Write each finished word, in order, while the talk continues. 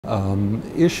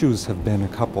Issues have been a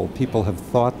couple. People have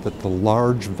thought that the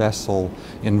large vessel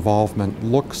involvement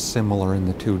looks similar in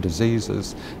the two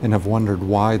diseases and have wondered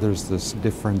why there's this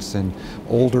difference in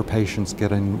older patients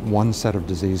getting one set of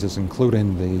diseases,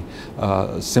 including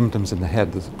the symptoms in the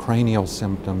head, the cranial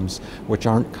symptoms, which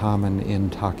aren't common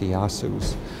in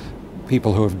Takayasu's.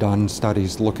 People who have done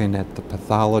studies looking at the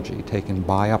pathology, taking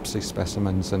biopsy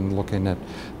specimens and looking at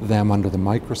them under the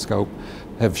microscope,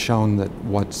 have shown that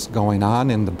what's going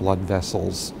on in the blood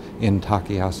vessels in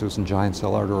Takayasu's and giant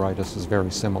cell arteritis is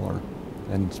very similar.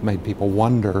 And it's made people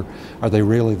wonder, are they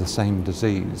really the same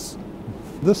disease?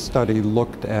 This study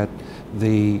looked at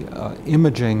the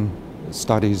imaging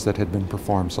studies that had been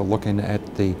performed, so looking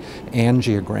at the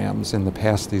angiograms. In the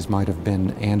past, these might have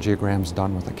been angiograms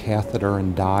done with a catheter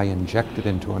and dye injected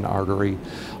into an artery.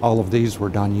 All of these were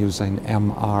done using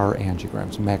MR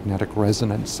angiograms, magnetic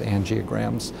resonance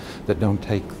angiograms, that don't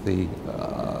take the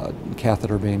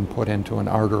catheter being put into an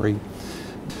artery.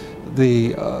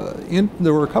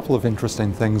 There were a couple of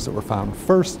interesting things that were found.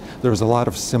 First, there was a lot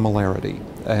of similarity,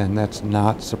 and that's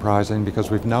not surprising because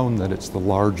we've known that it's the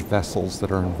large vessels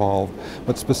that are involved.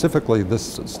 But specifically,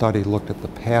 this study looked at the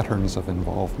patterns of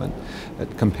involvement,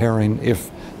 at comparing if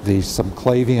the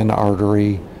subclavian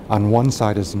artery on one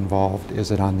side is involved,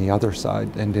 is it on the other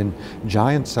side? And in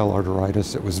giant cell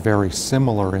arteritis, it was very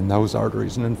similar in those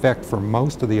arteries. And in fact, for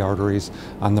most of the arteries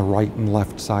on the right and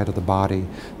left side of the body,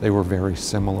 they were very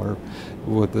similar.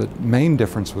 What the main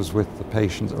difference was with the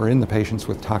patients, or in the patients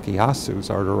with Takayasu's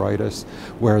arteritis,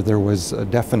 where there was a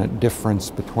definite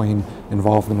difference between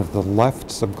involvement of the left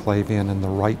subclavian and the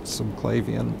right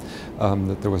subclavian,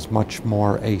 that there was much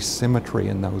more asymmetry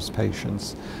in those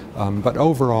patients. But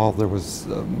overall, there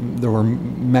were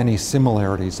many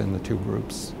similarities in the two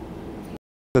groups.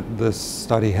 This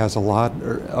study has a lot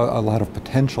of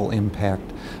potential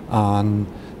impact on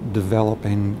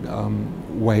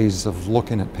developing ways of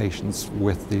looking at patients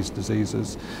with these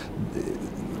diseases.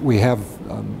 We have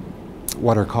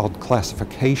what are called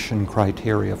classification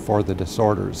criteria for the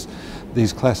disorders.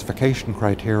 These classification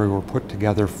criteria were put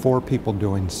together for people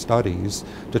doing studies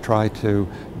to try to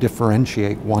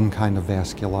differentiate one kind of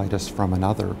vasculitis from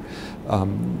another.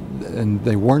 And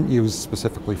they weren't used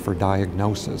specifically for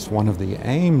diagnosis. One of the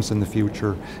aims in the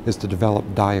future is to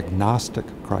develop diagnostic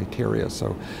criteria,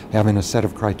 so having a set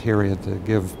of criteria to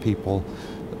give people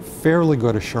fairly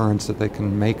good assurance that they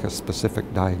can make a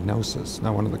specific diagnosis.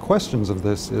 Now, one of the questions of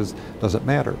this is, does it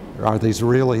matter? Are these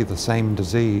really the same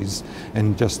disease,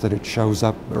 and just that it shows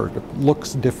up or it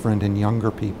looks different in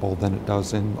younger people than it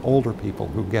does in older people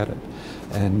who get it?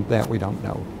 And that we don't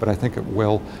know, but I think it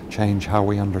will change how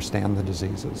we understand the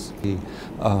diseases. The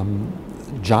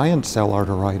giant cell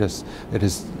arteritis, it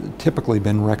has typically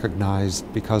been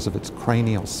recognized because of its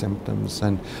cranial symptoms,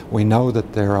 and we know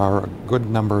that there are a good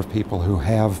number of people who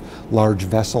have large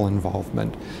vessel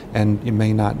involvement, and you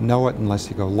may not know it unless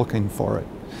you go looking for it.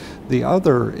 The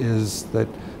other is that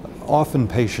often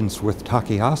patients with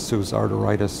Takayasu's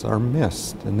arteritis are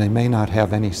missed, and they may not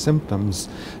have any symptoms.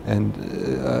 And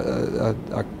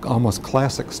a almost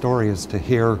classic story is to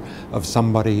hear of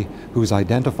somebody who's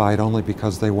identified only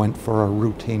because they went for a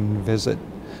routine visit,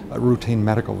 a routine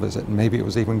medical visit, and maybe it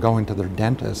was even going to their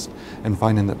dentist and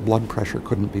finding that blood pressure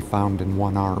couldn't be found in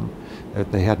one arm.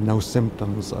 They had no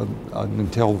symptoms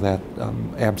until that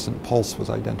absent pulse was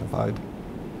identified.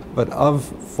 But of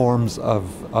forms of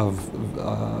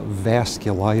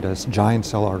vasculitis, giant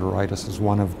cell arteritis is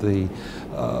one of the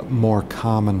more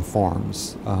common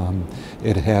forms.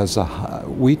 It has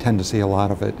we tend to see a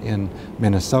lot of it in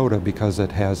Minnesota because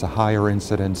it has a higher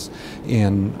incidence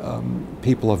in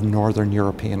people of Northern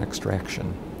European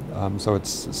extraction. So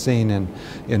it's seen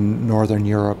in Northern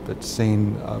Europe, it's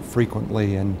seen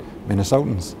frequently in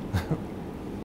Minnesotans.